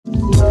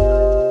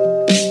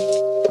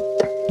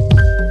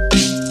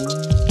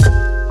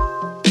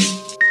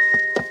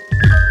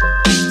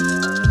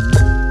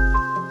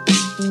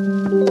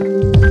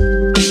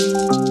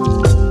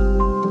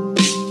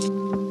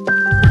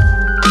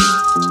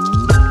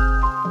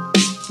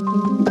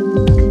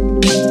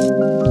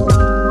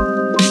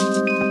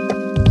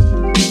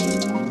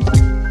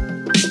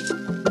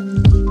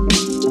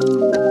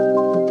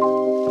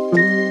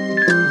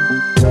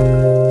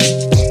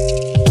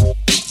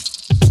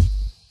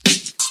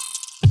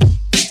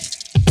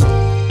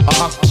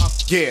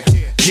Yeah,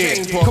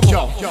 come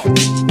on.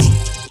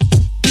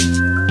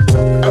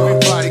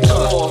 Everybody,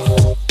 come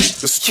on.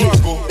 The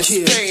struggle,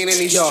 the pain in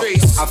these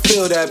streets. I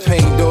feel that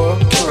pain,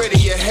 dog. Get rid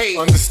of your hate.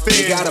 Understand.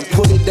 You gotta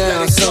put it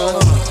down,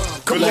 son.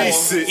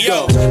 Release it.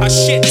 Yo, a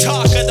shit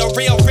talker, the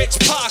real Rich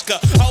Parker.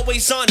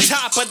 Always on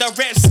top of the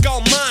Red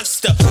Skull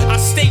monster. I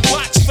stay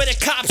watch for the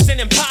cops and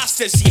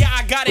imposters. Yeah,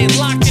 I got it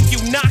locked. If you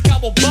knock, I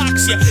will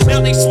box you.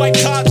 Now they swipe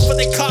cards for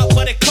the caught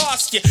what it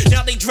cost you.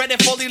 Now they dread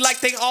it fully like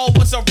they all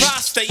was a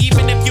roster.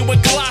 Even if you in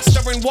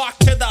Gloucester and walk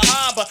to the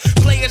harbor,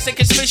 players think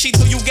it's fishy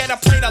till you get a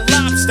plate of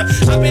lobster.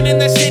 I've been in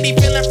the city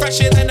feeling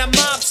fresher than a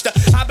mobster.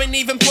 I've been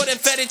even putting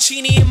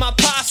fettuccine in my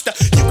pasta.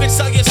 You can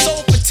sell your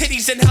soul for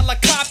titties and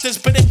helicopters,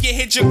 but if you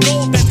hit your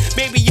goal, then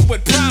maybe you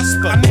would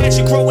prosper.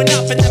 Imagine growing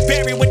up in the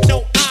berry with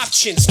no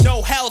options,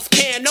 no health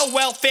care, no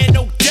welfare,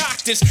 no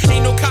doctors.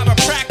 Ain't no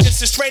chiropractors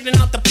to straighten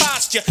out the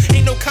posture.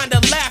 Ain't no kind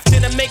of laughter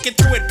to make it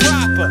through it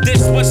proper.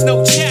 This was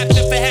no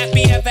chapter for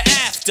happy ever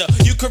after.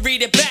 You could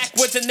read it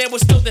backwards and there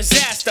was still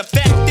disaster.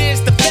 Fact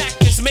is, the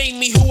factors made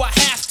me who I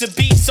have to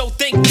be. So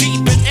think deep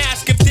and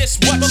ask if this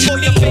what before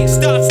your face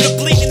starts to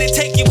bleed and it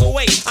take you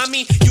away. I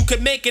mean, you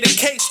could make it a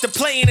case to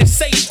playing it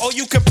safe, or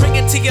you could bring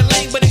it to your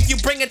lane. But if you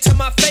bring it to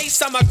my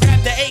face, I'ma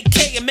grab the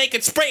AK and make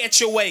it spray at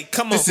your way.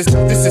 Come on. This is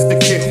the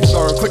kid who's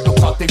learned quick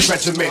about their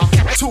regiment.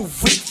 Too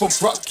weak for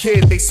bruck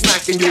kid, they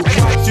smacking you.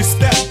 Watch your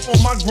step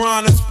on my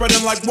grind and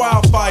spreading like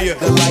wildfire.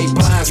 The light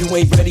blinds, you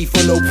ain't ready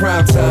for no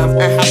prime time.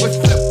 And how it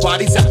flip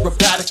bodies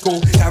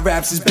acrobatical. Got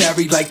raps is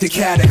buried like the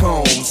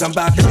catacombs. I'm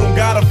about You don't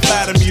gotta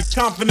flatter me,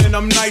 confident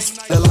I'm nice.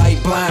 the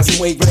light blinds,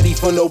 you ain't ready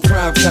for no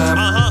prime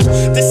time.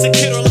 This a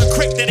kid or a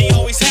crick that he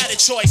always had a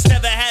choice.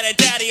 Never had a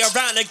daddy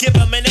around to give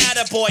him an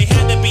attaboy.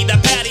 Had to be the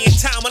baddie in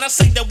town when I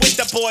say the with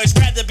the boys.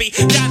 Rather be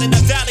down in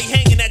the valley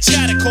hanging at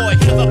Chattacoy.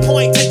 Have a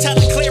point to tell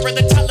it clear in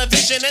the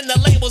television and the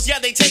labels. Yeah,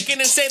 they take it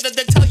and say that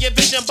they tell your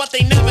vision, but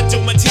they never do.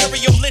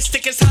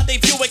 Materialistic is how they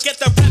view it. Get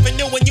the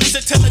revenue and use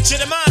it to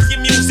legitimize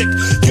your music.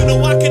 You know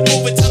I can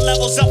move it to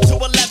levels up to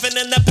 11,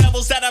 and the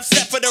pebbles that I've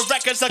set for the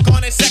records are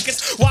gone in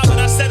seconds. Why would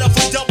I settle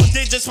for double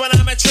digits when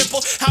I'm at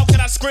triple? How could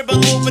I scribble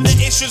over the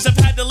issues I've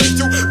had to live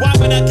through? Why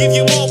would I give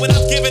you more when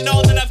I've given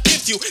all that I've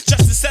given you?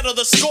 Just to settle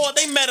the score,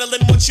 they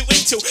meddling what you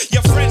into.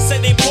 Your friends say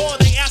they poor,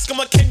 they ask them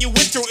what can you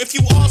win through. If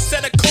you all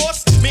set a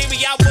course, maybe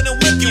I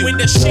wouldn't whip you in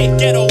the shape,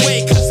 get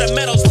away, cause the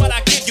medal's what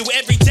I give you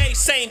every day,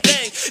 same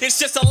thing. It's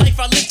just a life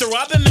I live through.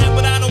 I've been mad,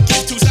 but I don't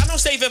give twos. I don't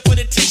save it for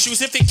the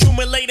tissues. If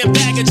accumulating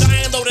baggage,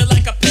 I ain't loaded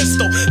like a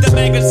pistol. The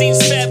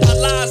magazine's fed by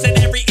lies and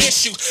every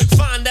issue.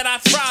 Find that I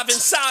thrive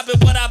inside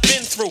with what I've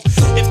been through.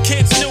 If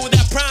kids knew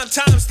that prime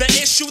time's the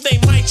issue, they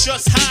might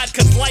just hide,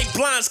 cause light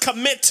blinds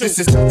commit to. This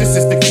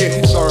is the kid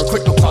who's learned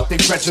quick about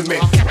their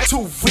regiment.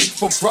 Too weak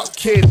for bruck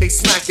kid, they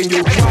smacking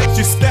you. Watch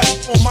your step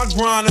on my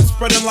grind and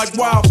spreading like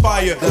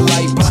wildfire. The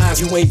light blinds,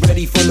 you ain't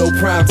ready for no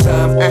prime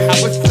time. And how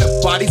it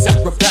flip bodies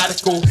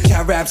acrobatical.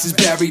 Got raps is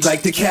buried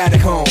like the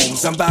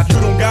catacombs. I'm about You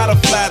don't gotta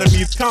flatter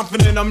me,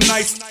 confident I'm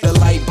nice. the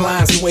light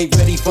blinds, you ain't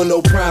ready for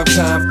no prime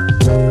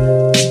time.